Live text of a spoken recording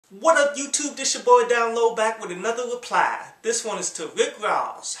What up YouTube, this your boy Down Low back with another reply. This one is to Rick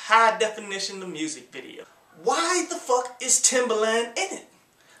Ross, High Definition the music video. Why the fuck is Timbaland in it?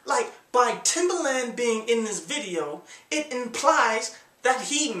 Like, by Timbaland being in this video, it implies that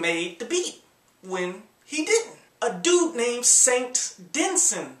he made the beat, when he didn't. A dude named Saint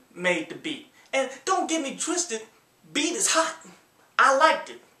Denson made the beat. And don't get me twisted, beat is hot. I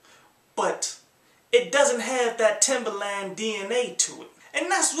liked it. But it doesn't have that Timbaland DNA to it. And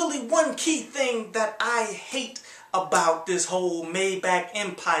that's really one key thing that I hate about this whole Maybach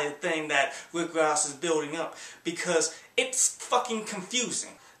Empire thing that Rick Ross is building up, because it's fucking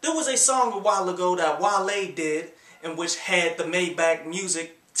confusing. There was a song a while ago that Wale did in which had the Maybach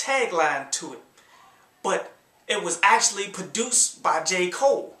music tagline to it. But it was actually produced by J.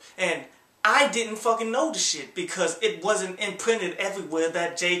 Cole. And I didn't fucking know the shit because it wasn't imprinted everywhere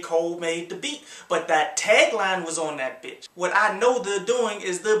that J. Cole made the beat. But that tagline was on that bitch. What I know they're doing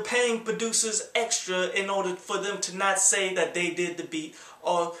is they're paying producers extra in order for them to not say that they did the beat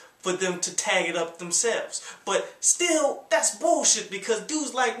or for them to tag it up themselves. But still, that's bullshit because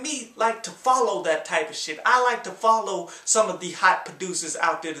dudes like me like to follow that type of shit. I like to follow some of the hot producers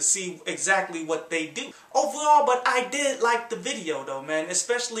out there to see exactly what they do. Overall, but I did like the video though, man.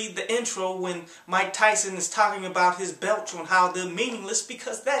 Especially the intro when Mike Tyson is talking about his belts and how they're meaningless,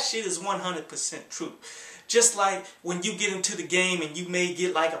 because that shit is 100% true. Just like when you get into the game and you may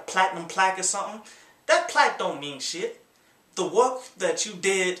get like a platinum plaque or something, that plaque don't mean shit. The work that you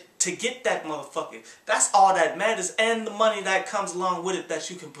did to get that motherfucker, that's all that matters, and the money that comes along with it that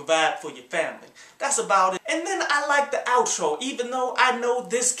you can provide for your family. That's about it. And then I like the outro, even though I know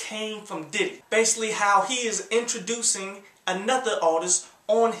this came from Diddy. Basically how he is introducing another artist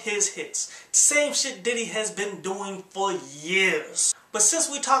on his hits. Same shit Diddy has been doing for years. But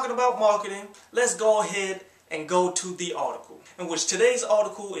since we're talking about marketing, let's go ahead and go to the article, in which today's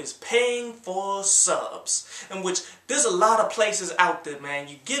article is paying for subs, in which there's a lot of places out there, man.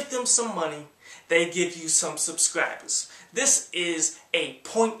 You give them some money, they give you some subscribers. This is a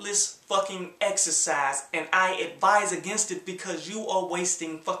pointless fucking exercise, and I advise against it because you are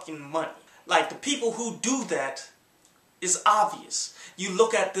wasting fucking money. Like, the people who do that is obvious. You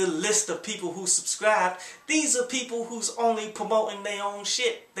look at the list of people who subscribe, these are people who's only promoting their own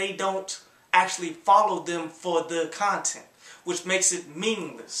shit. They don't actually follow them for the content, which makes it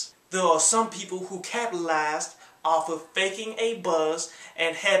meaningless. There are some people who capitalized off of faking a buzz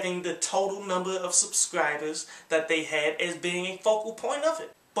and having the total number of subscribers that they had as being a focal point of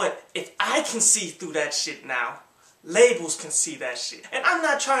it. But if I can see through that shit now, labels can see that shit. And I'm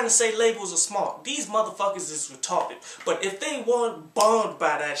not trying to say labels are smart. These motherfuckers is retarded. But if they weren't burned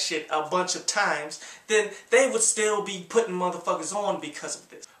by that shit a bunch of times, then they would still be putting motherfuckers on because of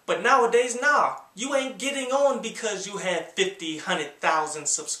this. But nowadays, nah, you ain't getting on because you have 50, 100,000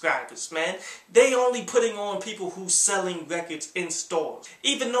 subscribers, man. They only putting on people who's selling records in stores.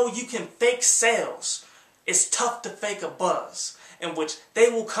 Even though you can fake sales, it's tough to fake a buzz, in which they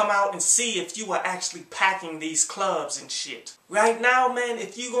will come out and see if you are actually packing these clubs and shit. Right now, man,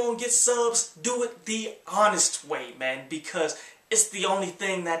 if you gonna get subs, do it the honest way, man, because it's the only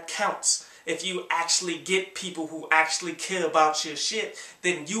thing that counts. If you actually get people who actually care about your shit,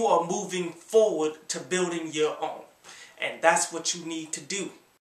 then you are moving forward to building your own. And that's what you need to do.